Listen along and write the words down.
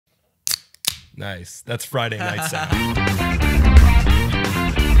Nice. That's Friday night sound.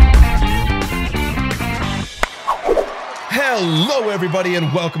 Hello, everybody,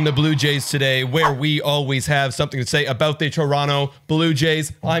 and welcome to Blue Jays Today, where we always have something to say about the Toronto Blue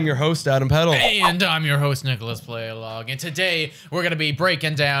Jays. I'm your host, Adam Peddle. And I'm your host, Nicholas Playlog. And today, we're going to be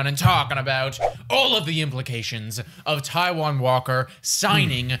breaking down and talking about all of the implications of Taijuan Walker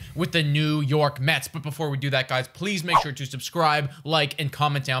signing with the New York Mets. But before we do that, guys, please make sure to subscribe, like, and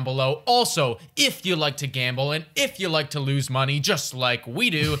comment down below. Also, if you like to gamble and if you like to lose money, just like we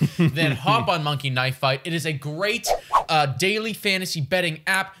do, then hop on Monkey Knife Fight. It is a great daily fantasy betting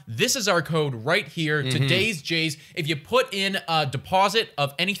app. This is our code right here. Today's Jays. If you put in a deposit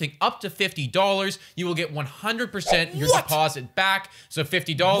of anything up to $50, you will get 100% your deposit back. So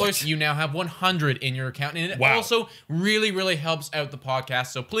 $50, you now have 100 in your account. And it also really, really helps out the podcast.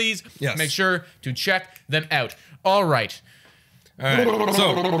 So please make sure to check them out. All right. All right,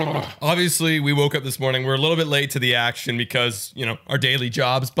 so obviously we woke up this morning. We're a little bit late to the action because, you know, our daily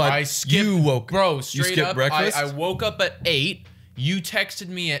jobs, but I skipped, you woke bro, straight you skipped up, breakfast? I woke up at 8. You texted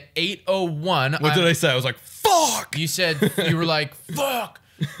me at 8:01. What did I say? I was like, fuck! You said, you were like, fuck,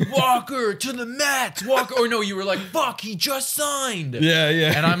 Walker to the Mets, Walker. Or no, you were like, fuck, he just signed. Yeah.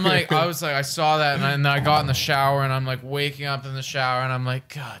 And I'm like, I saw that and I got in the shower and I'm like waking up in the shower and I'm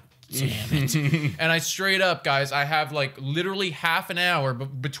like, God damn it. And I straight up, guys, I have like literally half an hour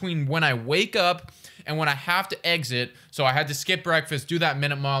between when I wake up and when I have to exit. So I had to skip breakfast, do that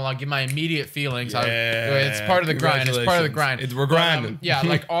minute monologue, give my immediate feelings. It's part of the grind. It's part of the grind. We're grinding. Yeah,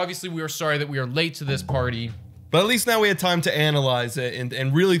 like obviously we are sorry that we are late to this party. But at least now we had time to analyze it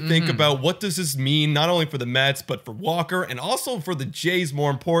and really think about what does this mean, not only for the Mets, but for Walker and also for the Jays,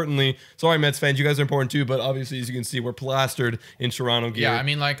 more importantly. Sorry, Mets fans, you guys are important too, but obviously, as you can see, we're plastered in Toronto gear. Yeah, I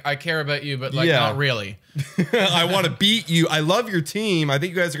mean, like, I care about you, but, like, not really. I want to beat you. I love your team. I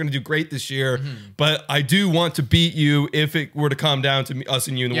think you guys are going to do great this year, but I do want to beat you if it were to come down to us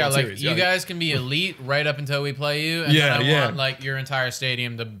and you in the World Series. You guys can be elite right up until we play you, and then I want, like, your entire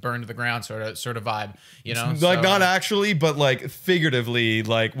stadium to burn to the ground sort of vibe, you know? Like, not actually, but, like, figuratively,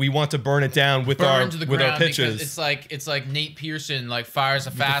 like, we want to burn it down with our pitches. It's like Nate Pearson, like, fires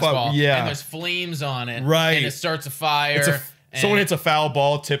a fastball, and there's flames on it, and it starts a fire. Someone hits a foul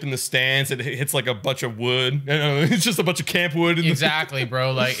ball, tip in the stands. It hits like a bunch of wood. It's just a bunch of camp wood. Exactly,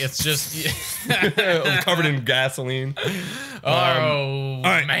 bro. Like, it's just covered in gasoline. All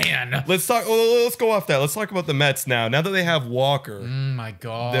right, man. Let's talk. Well, let's go off that. Let's talk about the Mets now. Now that they have Walker, my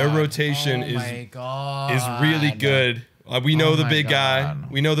God, their rotation is really good. We know the big guy.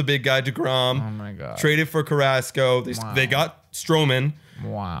 We know the big guy, DeGrom. Oh my God. Traded for Carrasco. They got Stroman.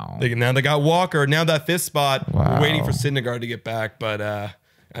 Wow. Now they got Walker. Now that fifth spot, we're waiting for Syndergaard to get back, but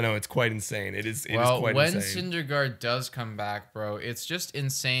I know it's quite insane. It is quite insane. Well, when Syndergaard does come back, bro, it's just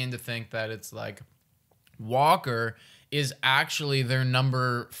insane to think that it's like Walker is actually their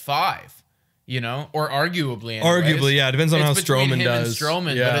number 5, you know, or arguably. Arguably, yeah. It depends on how Stroman does. And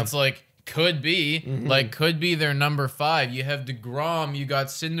Stroman, but it's like could be their number 5. You have DeGrom, you got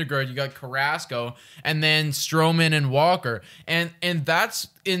Syndergaard, you got Carrasco, and then Stroman and Walker, and that's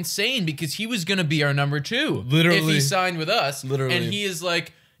insane because he was gonna be our number 2 if he signed with us, and he is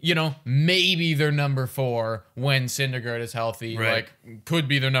like, you know, maybe their number 4 when Syndergaard is healthy, like could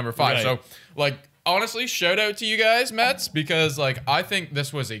be their number 5. So like, honestly, shout out to you guys, Mets, because like I think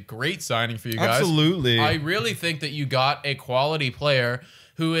this was a great signing for you guys. Absolutely, I really think that you got a quality player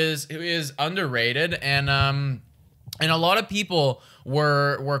who is underrated, and a lot of people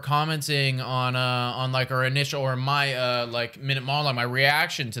were commenting on like our initial or my like minute monologue, my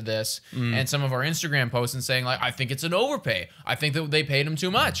reaction to this, and some of our Instagram posts, and saying like, I think it's an overpay. I think that they paid him too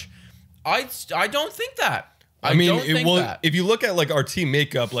much. I don't think that. I mean, don't think that. If you look at like our team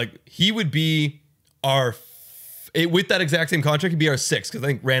makeup, like he would be our. With that exact same contract, he'd be our 6th, because I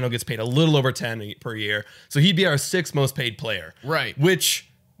think Randall gets paid a little over 10 per year. So he'd be our 6th most paid player. Right. Which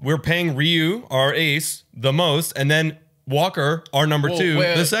we're paying Ryu, our ace, the most, and then Walker, our number 2, the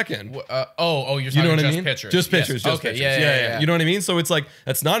 2nd. You're talking just pitchers. Just pitchers. Just pitchers. Yeah. You know what I mean? So it's like,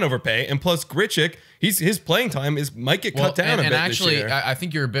 that's not overpay. And plus Grichuk, his playing time might get cut down a bit actually, this year. I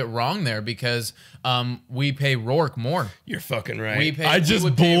think you're a bit wrong there, because we pay Rourke more. You're fucking right. I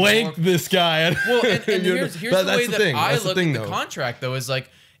just blanked this guy. Well, and here's the way that I look at the contract, though, is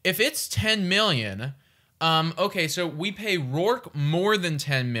like, if it's $10 million, okay, so we pay Rourke more than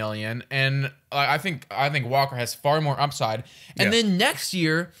 $10 million, and I think Walker has far more upside. And then next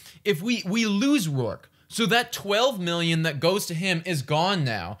year, if we lose Rourke, so that $12 million that goes to him is gone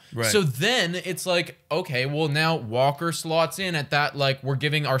now. Right. So then it's like, okay, well now Walker slots in at that, like, we're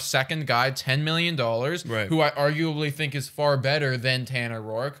giving our second guy $10 million, who I arguably think is far better than Tanner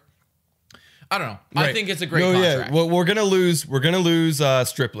Rourke. I don't know. I think it's a great contract. Yeah. Well, we're gonna lose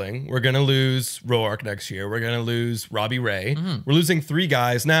Stripling. We're gonna lose Roark next year. We're gonna lose Robbie Ray. We're losing 3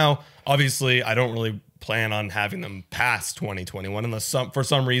 guys now. Obviously, I don't really plan on having them past 2021 unless for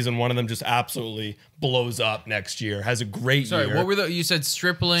some reason one of them just absolutely blows up next year, has a great year. Sorry, what were you said?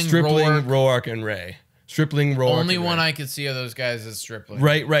 Stripling, Roark, and Ray. Stripling, Roark. Only one I could see of those guys is Stripling.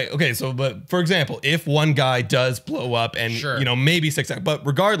 Right. Okay, so but for example, if one guy does blow up and maybe 6, but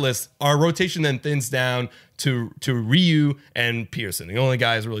regardless, our rotation then thins down to Ryu and Pearson. The only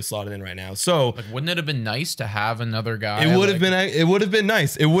guys really slotted in right now. So like, wouldn't it have been nice to have another guy? It would have been. It would have been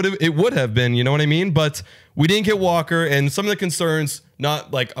nice. It would have been. You know what I mean? But we didn't get Walker, and some of the concerns,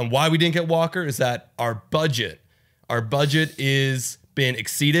 not like on why we didn't get Walker, is that our budget is been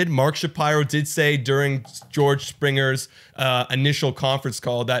exceeded. Mark Shapiro did say during George Springer's initial conference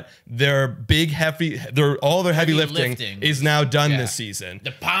call that all their heavy lifting is now done this season.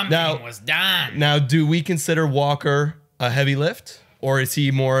 The pumping was done. Now, do we consider Walker a heavy lift? Or is he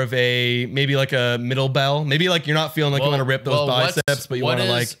more of maybe like a middle bell? Maybe like you're not feeling like you want to rip those biceps, but you want to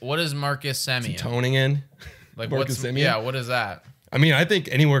like... What is Marcus Semien? Toning in? Like Marcus Semien? Yeah, what is that? I mean, I think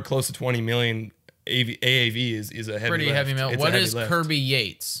anywhere close to 20 million AAV is a heavy pretty lift. Heavy metal. What is Kirby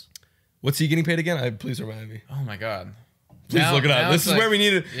Yates? What's he getting paid again? Please remind me. Oh my god! Please look it up. This is where we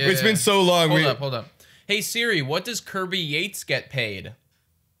need it. Yeah, it's been so long. Hold up. Hey Siri, what does Kirby Yates get paid?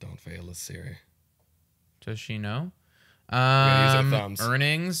 Don't fail us, Siri. Does she know? Use our thumbs.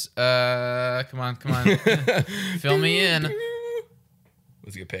 Earnings. Come on. Fill me in.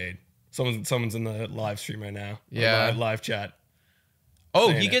 What's he get paid? Someone's in the live stream right now. Yeah. Live chat. Oh,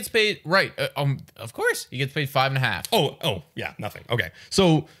 he gets paid, right. Of course. He gets paid 5.5. Oh, yeah, nothing. Okay.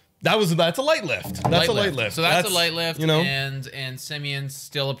 So that's a light lift. That's a light lift. So that's a light lift, and Simeon's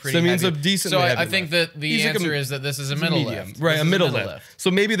still a pretty Simeon's heavy. A decent. So I think that the answer is that this is a middle lift. Right, a middle lift.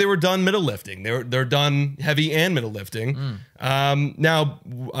 So maybe they were done middle lifting. They're done heavy and middle lifting. Now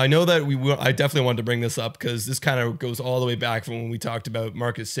I know that I definitely wanted to bring this up because this kind of goes all the way back from when we talked about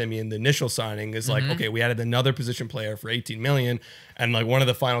Marcus Semien. The initial signing is like, okay, we added another position player for 18 million, and like one of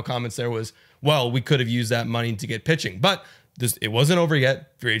the final comments there was, well, we could have used that money to get pitching, but it wasn't over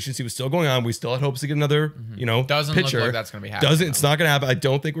yet. Free agency was still going on. We still had hopes to get another, Doesn't pitcher. look like that's going to be happening. It's not going to happen. I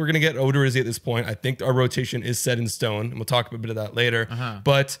don't think we're going to get Odorizzi at this point. I think our rotation is set in stone, and we'll talk a bit of that later.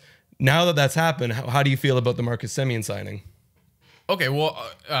 But now that that's happened, how do you feel about the Marcus Semien signing? Okay, well,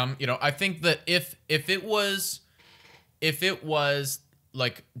 I think that if it was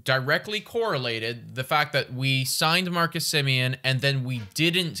like directly correlated, the fact that we signed Marcus Semien and then we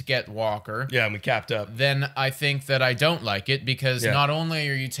didn't get Walker. Yeah, and we capped up. Then I think that I don't like it because not only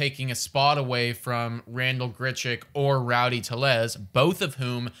are you taking a spot away from Randall Grichuk or Rowdy Tellez, both of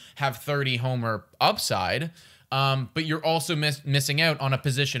whom have 30 homer upside, but you're also missing out on a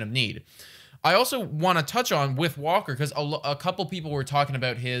position of need. I also want to touch on with Walker because a couple people were talking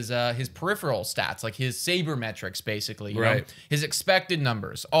about his peripheral stats, like his sabermetrics, basically, you know, his expected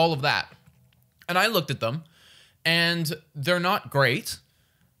numbers, all of that. And I looked at them, and they're not great.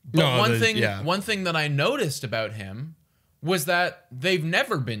 But one thing that I noticed about him was that they've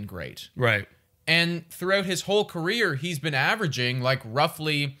never been great. Right. And throughout his whole career, he's been averaging like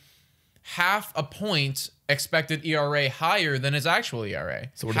roughly half a point expected ERA higher than his actual ERA.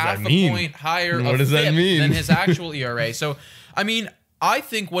 So what does that mean? Half a point higher what does that mean? than his actual ERA. So, I mean, I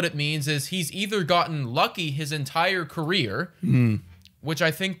think what it means is he's either gotten lucky his entire career, which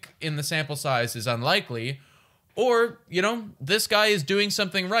I think in the sample size is unlikely, or, this guy is doing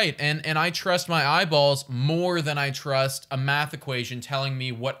something right. And I trust my eyeballs more than I trust a math equation telling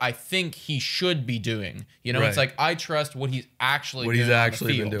me what I think he should be doing. It's like I trust what he's actually doing. What he's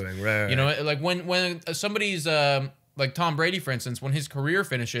actually been doing. Right. Like when somebody's like Tom Brady, for instance, when his career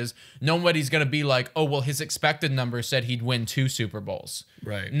finishes, nobody's going to be like, oh, well, his expected number said he'd win 2 Super Bowls.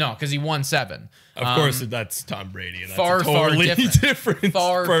 Right. No, because he won 7. Of course, that's Tom Brady. And that's far different.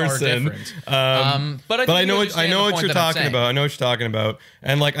 Far different. But I know what you're talking about. I know what you're talking about.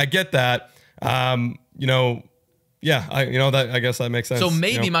 And like, I get that. I guess that makes sense. So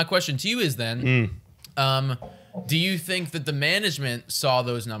maybe my question to you is then, do you think that the management saw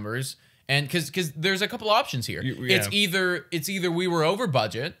those numbers? And because there's a couple options here. It's either we were over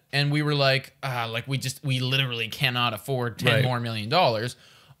budget and we were like we literally cannot afford $10 more million,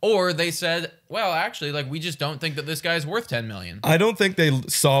 or they said, well, actually, like we just don't think that this guy's worth $10 million. I don't think they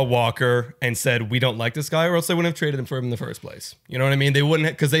saw Walker and said we don't like this guy, or else they wouldn't have traded him for him in the first place. You know what I mean? They wouldn't,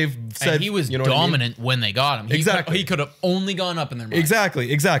 because they've said and he was dominant when they got him. He could have only gone up in their mind.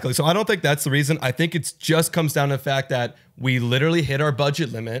 Exactly. So I don't think that's the reason. I think it just comes down to the fact that we literally hit our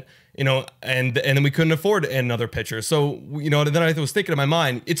budget limit. You know, and then we couldn't afford another pitcher. So, you know, then I was thinking in my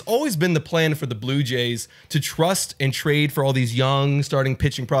mind, it's always been the plan for the Blue Jays to trust and trade for all these young starting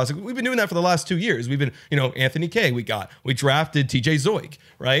pitching prospects. We've been doing that for the last 2 years. We've been, you know, Anthony Kay, we drafted TJ Zoik,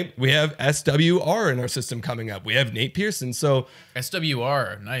 right? We have SWR in our system coming up. We have Nate Pearson. So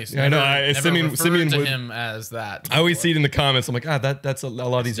SWR, nice. I know. Simeon to him as that. I always see it in the comments. I'm like, that's a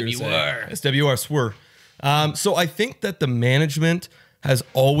lot easier to say. SWR, swir. So I think that the management has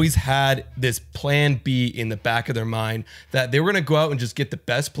always had this plan B in the back of their mind that they were going to go out and just get the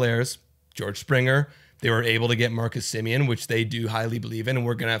best players. George Springer, they were able to get Marcus Simeon, which they do highly believe in, and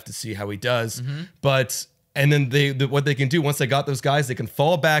we're going to have to see how he does. And then what they can do once they got those guys, they can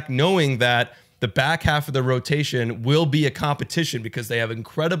fall back knowing that the back half of the rotation will be a competition because they have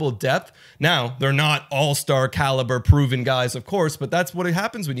incredible depth. Now, they're not all-star caliber proven guys, of course, but that's what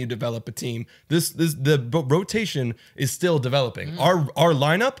happens when you develop a team. The rotation is still developing. Our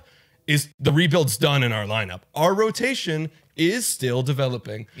lineup is the rebuild's done in our lineup. Our rotation is still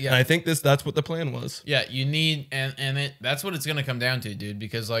developing. Yeah. And I think that's what the plan was. Yeah, you need that's what it's going to come down to, dude,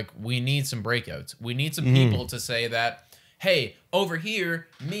 because like we need some breakouts. We need some people to say that, hey, over here,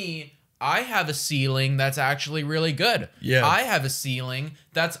 I have a ceiling that's actually really good. Yeah. I have a ceiling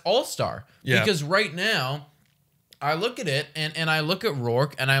that's all-star. Yeah. Because right now, I look at it and I look at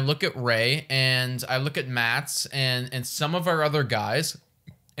Rourke and I look at Ray and I look at Mats and some of our other guys.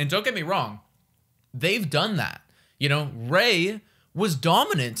 And don't get me wrong, they've done that. You know, Ray was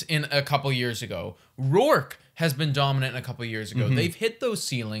dominant in a couple years ago. Rourke has been dominant a couple years ago. They've hit those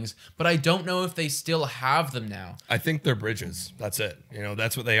ceilings, but I don't know if they still have them now. I think they're bridges. That's it. You know,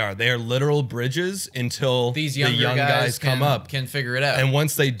 that's what they are. They are literal bridges until these young guys come up, can figure it out. And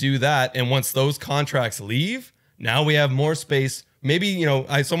once they do that, and once those contracts leave, now we have more space. Maybe, you know,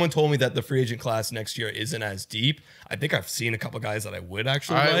 someone told me that the free agent class next year isn't as deep. I think I've seen a couple guys that I would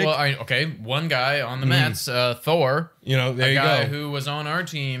actually like. Well, one guy on the Mets, Thor. You know, there you go. A guy who was on our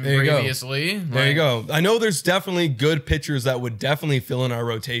team previously. There you go. I know there's definitely good pitchers that would definitely fill in our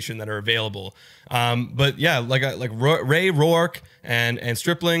rotation that are available. But yeah, like Ray, Rourke, and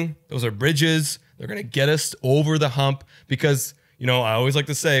Stripling, those are bridges. They're gonna get us over the hump because, you know, I always like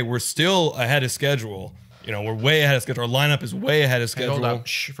to say we're still ahead of schedule. You know, we're way ahead of schedule. Our lineup is way ahead of schedule. Hold up,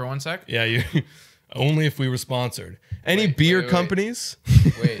 for 1 sec. Yeah, only if we were sponsored. Any beer companies?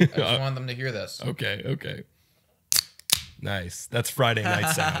 Wait, I just want them to hear this. Okay. Nice. That's Friday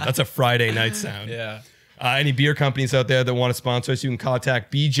night sound. That's a Friday night sound. Yeah. Any beer companies out there that want to sponsor us, you can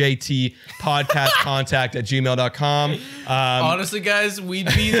contact bjtpodcastcontact@gmail.com. Honestly, guys, we'd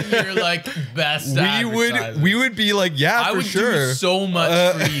be your like best. We would be like, yeah, for sure. I would do so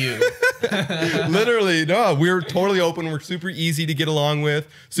much for you. Literally, no, we're totally open. We're super easy to get along with,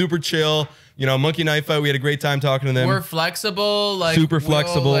 super chill. You know, Monkey Knife Fight, we had a great time talking to them. We're flexible, like super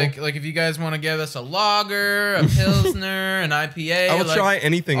flexible. Like if you guys want to give us a lager, a pilsner, an IPA, I'll try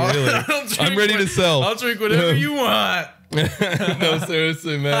anything really. I'm ready to sell. I'll drink whatever you want. No,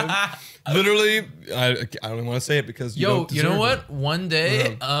 seriously, man. Literally, I don't want to say it because you don't deserve know what? One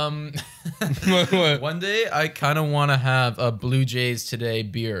day, one day I kind of want to have a Blue Jays Today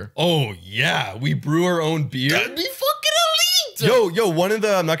beer. Oh yeah, we brew our own beer. That'd be fucking elite. Yo, one of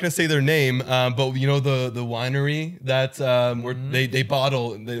the, I'm not gonna say their name, but you know the winery that where they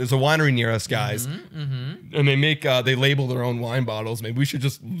bottle. There's a winery near us, guys, and they make they label their own wine bottles. Maybe we should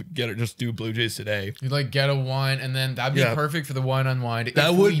just do Blue Jays Today. You like get a wine, and then that'd be perfect for the wine unwind.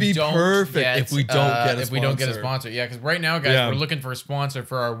 That would be perfect if we don't get a sponsor. Yeah, because right now, guys, we're looking for a sponsor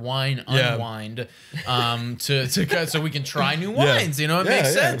for our wine unwind, so we can try new wines. You know, it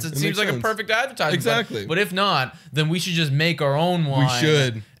makes sense. It seems like a perfect advertisement. Exactly. But if not, then we should just make our own wine. We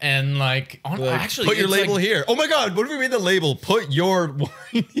should. And actually put your label here. Oh my God, what if we made the label? Put your wine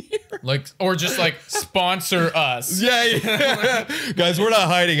here. Or just sponsor us. Yeah. Guys, we're not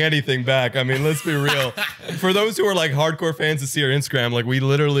hiding anything back. I mean, let's be real. For those who are hardcore fans to see our Instagram, we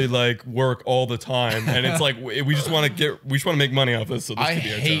literally work all the time, and it's we just want to make money off this. So this could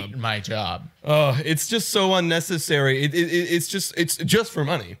be our job. I hate my job. Oh, it's just so unnecessary. It's just for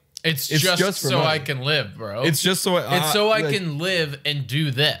money. It's just so I can live, bro. It's just so I can live and do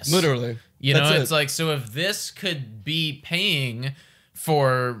this. Literally. You know, it's so if this could be paying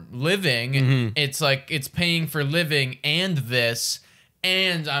for living, it's it's paying for living and this,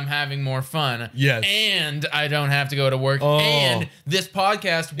 and I'm having more fun. Yes. And I don't have to go to work. Oh. And this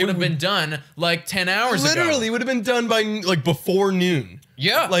podcast would have been done 10 hours ago. Literally would have been done by before noon.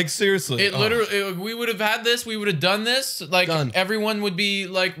 Yeah. Like, seriously. It literally, we would have had this, we would have done this. Like, Done. everyone would be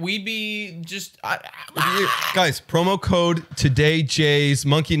like, we'd be just. Guys, promo code today Jays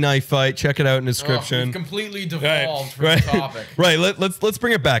Monkey Knife Fight. Check it out in the description. We've completely devolved from the topic. Right. Let's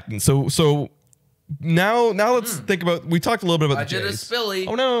bring it back then. So now let's think about. We talked a little bit about the Jays. I did a spilly.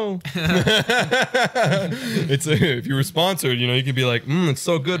 Oh no! It's if you were sponsored, you could be like, it's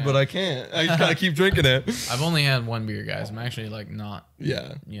so good, but I can't. I just gotta keep drinking it. I've only had one beer, guys. I'm actually like not.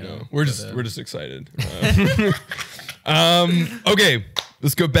 Yeah. No, we're just excited. Okay,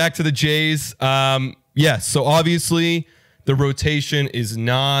 let's go back to the Jays. Yes. So obviously the rotation is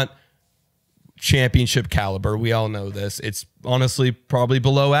not championship caliber. We all know this. It's honestly probably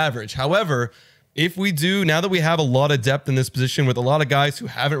below average. However, if we do, now that we have a lot of depth in this position with a lot of guys who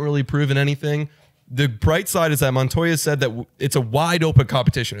haven't really proven anything, the bright side is that Montoya said that it's a wide open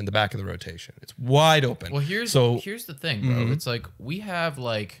competition in the back of the rotation. It's wide open. Well, here's the thing, bro. It's like we have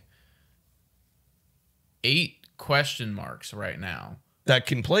like 8 question marks right now. That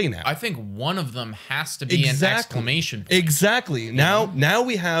can play now. I think one of them has to be an exclamation point. Exactly. Now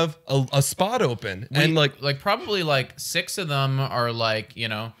we have a spot open, and like probably like 6 of them are like they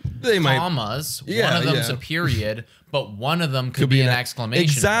commas. One of them's a period, but one of them could be an exclamation.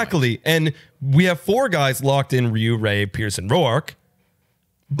 Exactly. point. And we have 4 guys locked in: Ryu, Ray, Pearson, Rourke.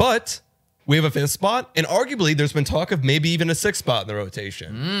 But we have a 5th spot, and arguably there's been talk of maybe even a 6th spot in the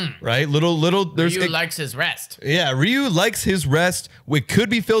rotation. Right? Little. Ryu likes his rest. Yeah, Ryu likes his rest. It could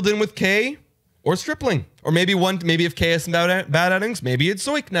be filled in with K or Stripling, or maybe if K has some bad outings, maybe it's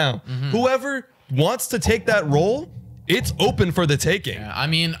Zoik now. Whoever wants to take that role, it's open for the taking. Yeah, I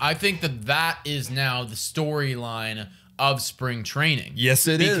mean, I think that is now the storyline of spring training. Yes,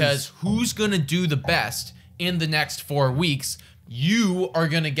 it is. Because who's going to do the best in the next 4 weeks? You are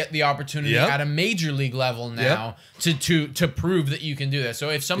going to get the opportunity at a major league level now to prove that you can do that. So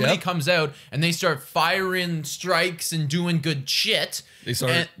if somebody comes out and they start firing strikes and doing good shit, they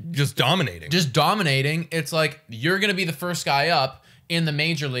start just dominating. It's like you're going to be the first guy up in the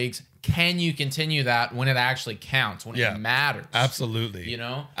major leagues. Can you continue that when it actually counts, when it matters? Absolutely.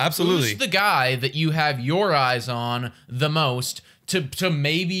 Absolutely. Who's the guy that you have your eyes on the most to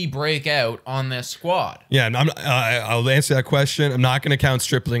maybe break out on this squad? Yeah, and I'll answer that question. I'm not going to count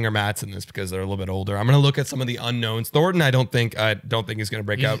Stripling or Matz in this because they're a little bit older. I'm going to look at some of the unknowns. Thornton, I don't think he's going to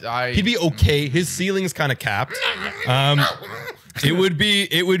break out. He'd be okay. His ceiling is kind of capped. It would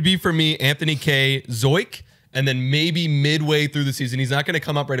be for me Anthony K, Zoik, and then maybe midway through the season, he's not going to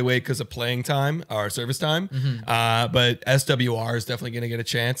come up right away because of playing time or service time. But SWR is definitely going to get a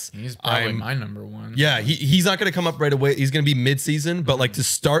chance. He's probably my number 1. Yeah, he's not going to come up right away. He's going to be mid-season, but like to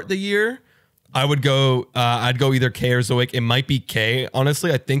start the year, I would go. I'd go either K or Zoik. It might be K.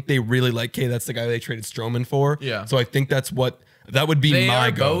 Honestly, I think they really like K. That's the guy they traded Stroman for. Yeah. So I think that would be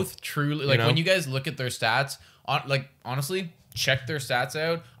my go. Both truly like when you guys look at their stats. Honestly, check their stats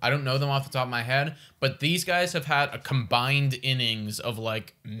out. I don't know them off the top of my head, but these guys have had a combined innings of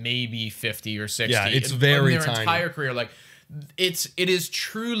like maybe 50 or 60. Yeah, it's very in their tiny. Entire career. Like it is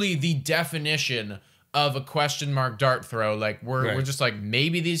truly the definition of a question mark dart throw. Like we're just like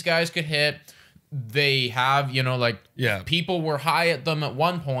maybe these guys could hit. They have, people were high at them at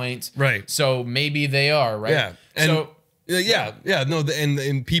one point. Right. So maybe they are, right? Yeah. And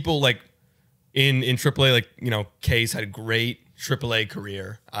and people like in AAA, like, K's had a great AAA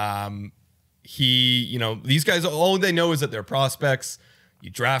career. These guys, all they know is that they're prospects. You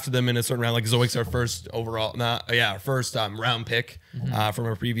drafted them in a certain round, like Zoik's our first round pick from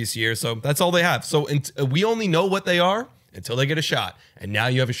our previous year. So that's all they have. So we only know what they are until they get a shot. And now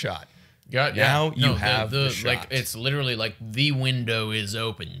you have a shot. Now you have the shot. Like it's literally like the window is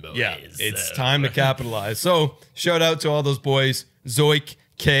open, boys. Yeah, it's time to capitalize. So shout out to all those boys, Zoik,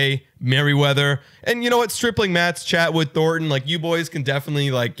 K, Merriweather, and you know what, Stripling, Matz, Chatwood, Thornton, like you boys can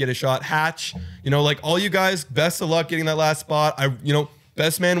definitely like get a shot. Hatch, like all you guys, best of luck getting that last spot.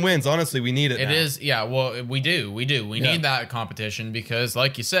 Best man wins. Honestly, we need it. It is, yeah. Well, we do. We need that competition because,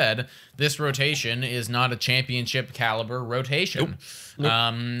 like you said, this rotation is not a championship caliber rotation. Nope.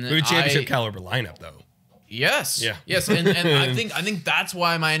 A championship caliber lineup, though. Yes. Yeah. Yes. And I think that's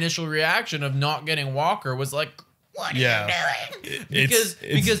why my initial reaction of not getting Walker was like, what are you doing? Because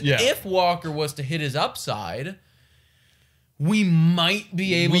if Walker was to hit his upside, we might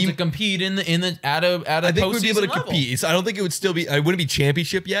be able to compete at a I think we'd be able to level. compete. So I don't think it would still be. I wouldn't be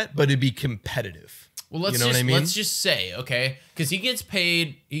championship yet, but it'd be competitive. Well, let's just say, okay, because he gets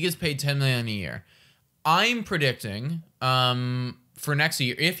paid $10 million a year. I'm predicting for next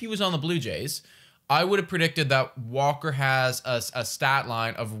year, if he was on the Blue Jays, I would have predicted that Walker has a stat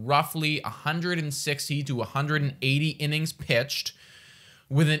line of roughly 160 to 180 innings pitched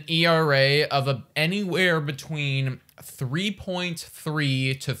with an ERA of anywhere between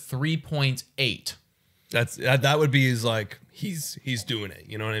 3.3 to 3.8. That would be his like he's doing it.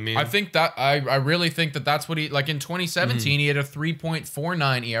 You know what I mean? I think that I really think that that's what he like in 2017 he had a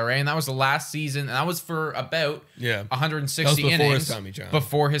 3.49 ERA and that was the last season and that was for about 160 innings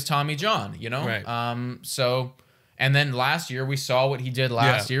before his Tommy John, you know? Right. So and then last year we saw what he did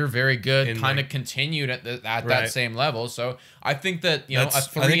last year, very good, kind of continued at that same level. So I think that a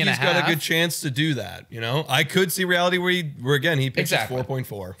 3.5. I think he's got a good chance to do that. You know, I could see reality where again he pitches 4.4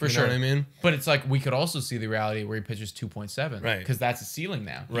 for sure. Know what I mean, but it's like we could also see the reality where he pitches 2.7, right? Because that's a ceiling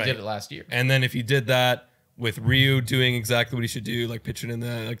now. He did it last year, and then if he did that with Ryu doing exactly what he should do, like pitching in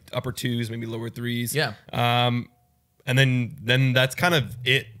the like upper twos, maybe lower threes, and then that's kind of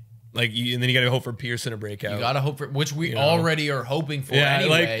it. Like, and then you got to hope for Pearson to break out. You got to hope for, which we already are hoping for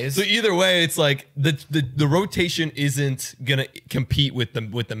anyways. Like, so either way, it's like the rotation isn't gonna compete with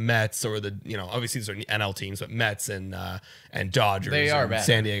the Mets or the obviously these are NL teams, but Mets and Dodgers. They are and better.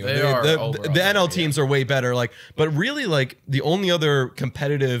 San Diego. The NL teams are way better. Like, but really, like the only other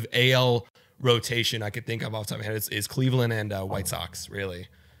competitive AL rotation I could think of off the top of my head is Cleveland and White Sox. Really,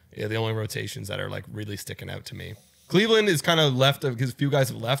 the only rotations that are like really sticking out to me. Cleveland is kind of left because a few guys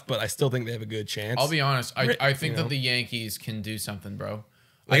have left, but I still think they have a good chance. I'll be honest. I think that the Yankees can do something, bro.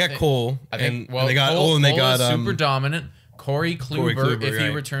 They got Cole. They got super dominant. Corey Kluber, if he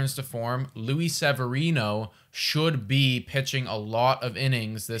returns to form. Luis Severino should be pitching a lot of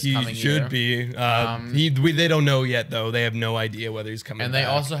innings this coming year. He should be. They don't know yet, though. They have no idea whether he's coming back. And they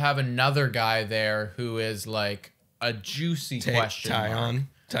also have another guy there who is like a juicy question mark.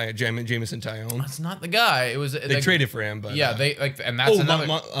 Jameson Taijuan. That's not the guy. It was they traded for him, but they and that's another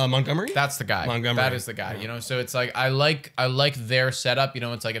Montgomery. That's the guy. That is the guy. You know, so it's like I like their setup. You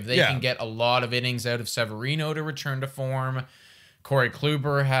know, it's like if they can get a lot of innings out of Severino to return to form. Corey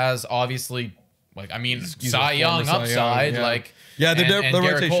Kluber has obviously Cy Young upside. And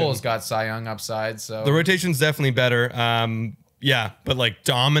Garrett Cole's got Cy Young upside. So the rotation's definitely better. But like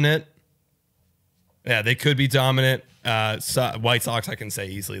dominant. Yeah, they could be dominant. White Sox, I can say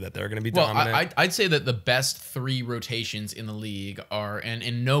easily that they're going to be dominant. I'd say that the best three rotations in the league are, and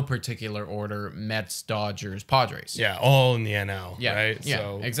in no particular order, Mets, Dodgers, Padres. Yeah, all in the NL, right? Yeah,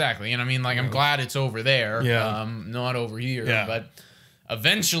 so, exactly. And I mean, like, I'm glad it's over there, not over here, but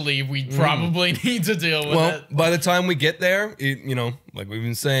eventually we probably need to deal with it. By the time we get there, like we've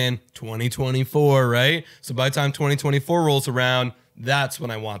been saying, 2024, right? So by the time 2024 rolls around, that's when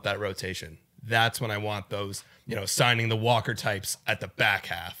I want that rotation. That's when I want those, signing the Walker types at the back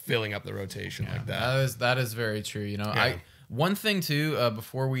half, filling up the rotation like that. That is very true. One thing too,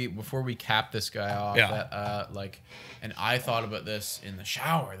 before we cap this guy off, that and I thought about this in the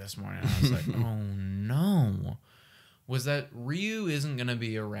shower this morning. I was like, oh no, was that Ryu isn't gonna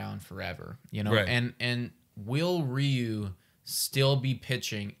be around forever, and will Ryu still be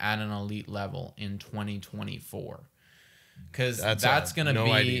pitching at an elite level in 2024? Because that's going to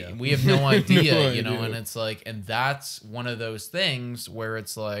be, we have no idea, and it's like, and that's one of those things where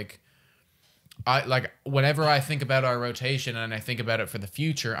it's like, whenever I think about our rotation and I think about it for the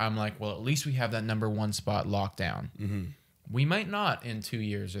future, I'm like, well, at least we have that number 1 spot locked down. Mm-hmm. We might not in 2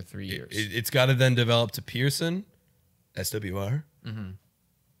 years or 3 years. It's got to then develop to Pearson, SWR,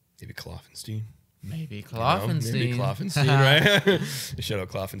 maybe Kloffenstein. Maybe Kloffenstein. Right? Shout out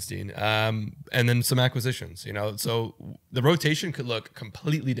Kloffenstein. And then some acquisitions, So the rotation could look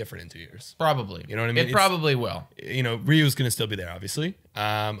completely different in 2 years. Probably. You know what I mean? It probably will. Ryu's going to still be there, obviously,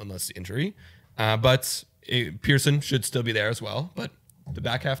 unless injury. But Pearson should still be there as well. But the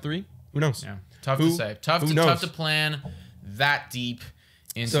back half 3, who knows? Yeah. Tough to say. Tough to plan that deep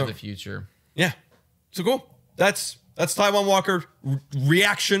into the future. Yeah. So cool. That's Taijuan Walker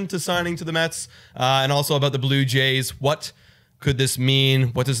reaction to signing to the Mets, and also about the Blue Jays. What could this mean?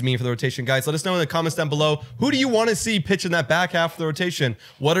 What does it mean for the rotation? Guys, let us know in the comments down below. Who do you want to see pitch in that back half of the rotation?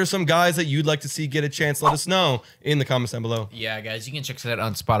 What are some guys that you'd like to see get a chance? Let us know in the comments down below. Yeah, guys, you can check us out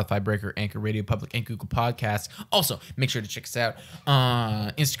on Spotify, Breaker, Anchor Radio Public, and Google Podcasts. Also, make sure to check us out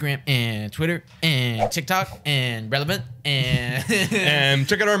on Instagram and Twitter and TikTok and Relevant and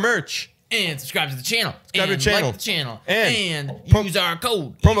check out our merch. And subscribe to the channel. Like the channel. And use our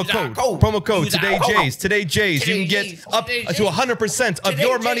code. Promo code. Today Jays. You can get up to 100% of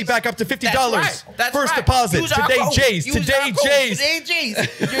your money back up to $50. That's First deposit. Today Jays. Today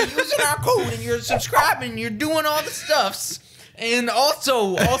Jays. You're using our code and you're subscribing. You're doing all the stuffs. And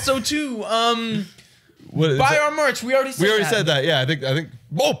also too, buy our merch. We already said that. Yeah, I think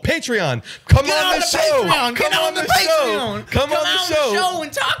Oh, Patreon. Come Get on the show. Patreon. Come on the show. Come on the show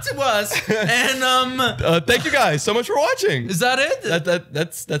and talk to us. And thank you guys so much for watching. is that it?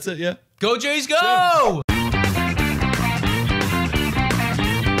 That's it, yeah. Go Jays, go!